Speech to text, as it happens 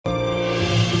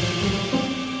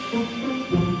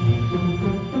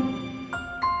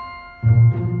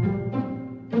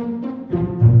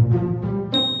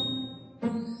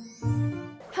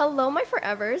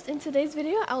forevers. In today's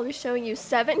video, I'll be showing you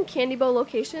 7 candy bowl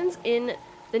locations in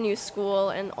the new school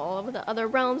and all of the other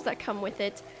realms that come with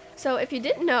it. So if you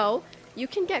didn't know, you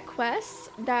can get quests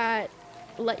that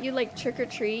let you like trick or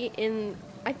treat in,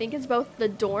 I think it's both the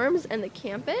dorms and the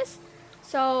campus.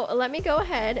 So let me go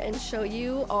ahead and show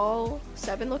you all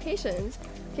 7 locations.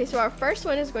 Okay, so our first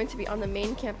one is going to be on the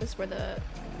main campus where the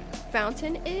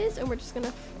fountain is, and we're just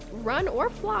gonna run or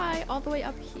fly all the way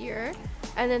up here.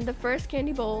 And then the first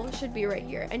candy bowl should be right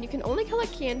here. And you can only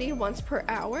collect candy once per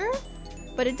hour,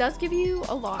 but it does give you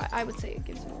a lot. I would say it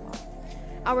gives you a lot.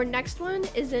 Our next one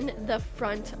is in the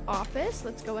front office.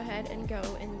 Let's go ahead and go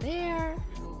in there.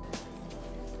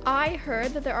 I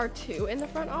heard that there are 2 in the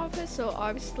front office, so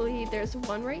obviously there's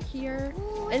one right here.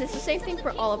 And it's the same thing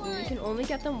for all of them. You can only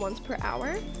get them once per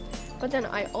hour. But then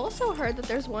I also heard that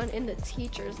there's one in the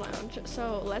teacher's lounge.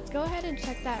 So let's go ahead and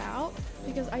check that out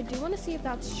because I do want to see if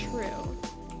that's true.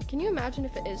 Can you imagine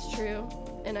if it is true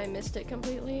and I missed it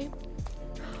completely?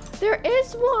 There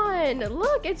is one!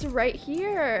 Look, it's right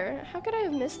here. How could I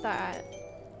have missed that?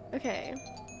 Okay.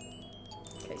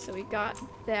 Okay, so we got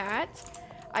that.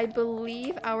 I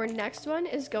believe our next one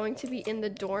is going to be in the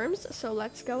dorms. So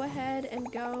let's go ahead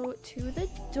and go to the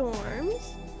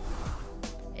dorms.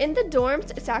 In the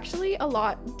dorms, it's actually a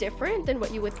lot different than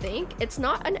what you would think. It's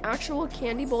not an actual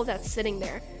candy bowl that's sitting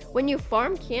there. When you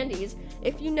farm candies,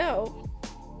 if you know,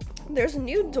 there's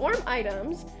new dorm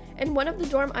items, and one of the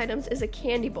dorm items is a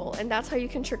candy bowl, and that's how you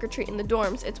can trick or treat in the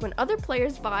dorms. It's when other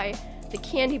players buy the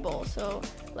candy bowl. So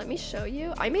let me show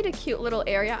you. I made a cute little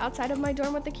area outside of my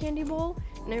dorm with the candy bowl,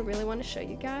 and I really want to show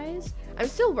you guys. I'm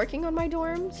still working on my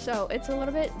dorm, so it's a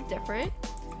little bit different.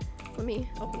 Let me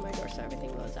open my door so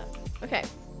everything loads up. Okay.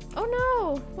 Oh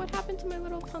no! What happened to my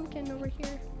little pumpkin over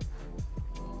here?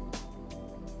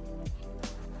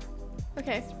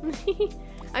 Okay.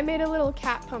 I made a little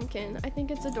cat pumpkin. I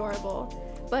think it's adorable.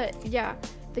 But yeah,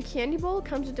 the candy bowl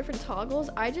comes with different toggles.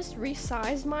 I just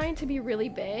resized mine to be really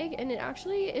big, and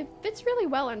it fits really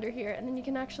well under here. And then you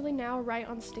can actually now write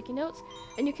on sticky notes,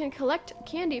 and you can collect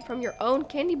candy from your own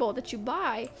candy bowl that you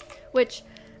buy, which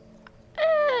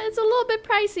it's a little bit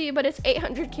pricey, but it's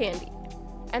 800 candy.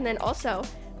 And then also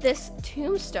this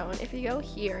tombstone, if you go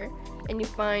here and you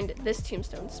find this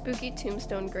tombstone, spooky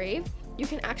tombstone grave, you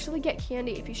can actually get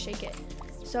candy if you shake it.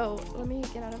 So let me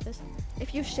get out of this.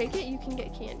 If you shake it, you can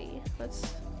get candy.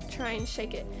 Let's try and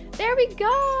shake it. There we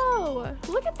go!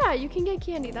 Look at that, you can get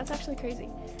candy. That's actually crazy.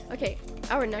 Okay,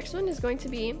 our next one is going to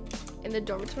be in the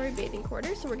dormitory bathing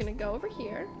quarters. So we're gonna go over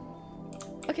here.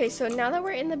 Okay, so now that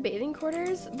we're in the bathing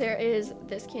quarters, there is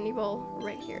this candy bowl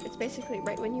right here. It's basically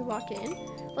right when you walk in.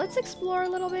 Let's explore a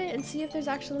little bit and see if there's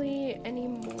actually any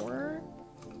more.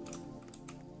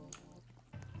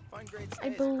 I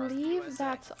believe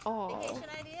that's all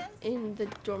in the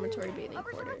dormitory bathing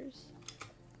quarters.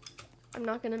 I'm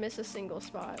not gonna miss a single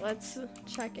spot. Let's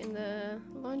check in the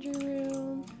laundry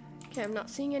room. Okay, I'm not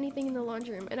seeing anything in the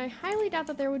laundry room, and I highly doubt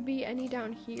that there would be any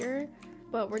down here.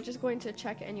 But we're just going to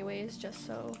check anyways, just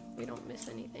so we don't miss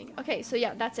anything. Okay, so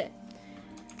yeah, that's it.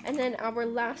 And then our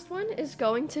last one is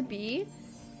going to be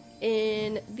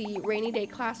in the rainy day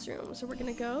classroom. So we're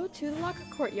gonna go to the locker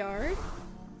courtyard.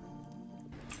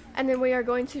 And then we are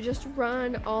going to just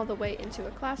run all the way into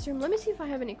a classroom. Let me see if I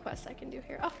have any quests I can do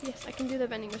here. Oh, yes, I can do the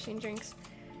vending machine drinks.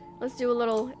 Let's do a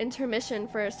little intermission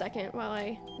for a second while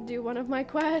I do one of my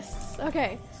quests.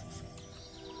 Okay.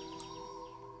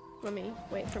 Let me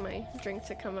wait for my drink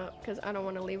to come up because I don't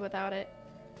want to leave without it.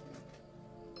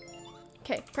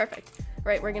 Okay, perfect.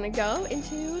 Right, we're gonna go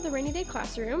into the rainy day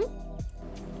classroom.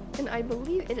 And I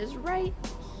believe it is right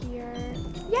here.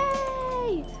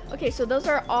 Yay! Okay, so those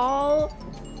are all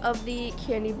of the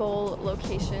candy bowl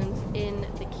locations in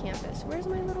the campus. Where's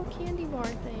my little candy bar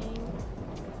thing?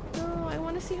 Oh, I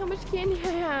want to see how much candy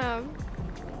I have.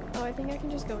 Oh, I think I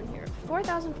can just go in here.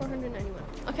 4,491.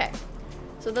 Okay.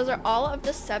 So those are all of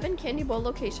the 7 candy bowl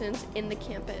locations in the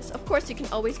campus. Of course, you can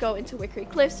always go into Wickery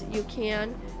Cliffs. You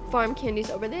can farm candies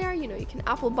over there. You know, you can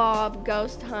apple bob,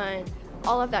 ghost hunt,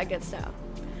 all of that good stuff.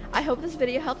 I hope this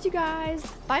video helped you guys.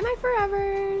 Bye, my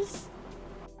forevers.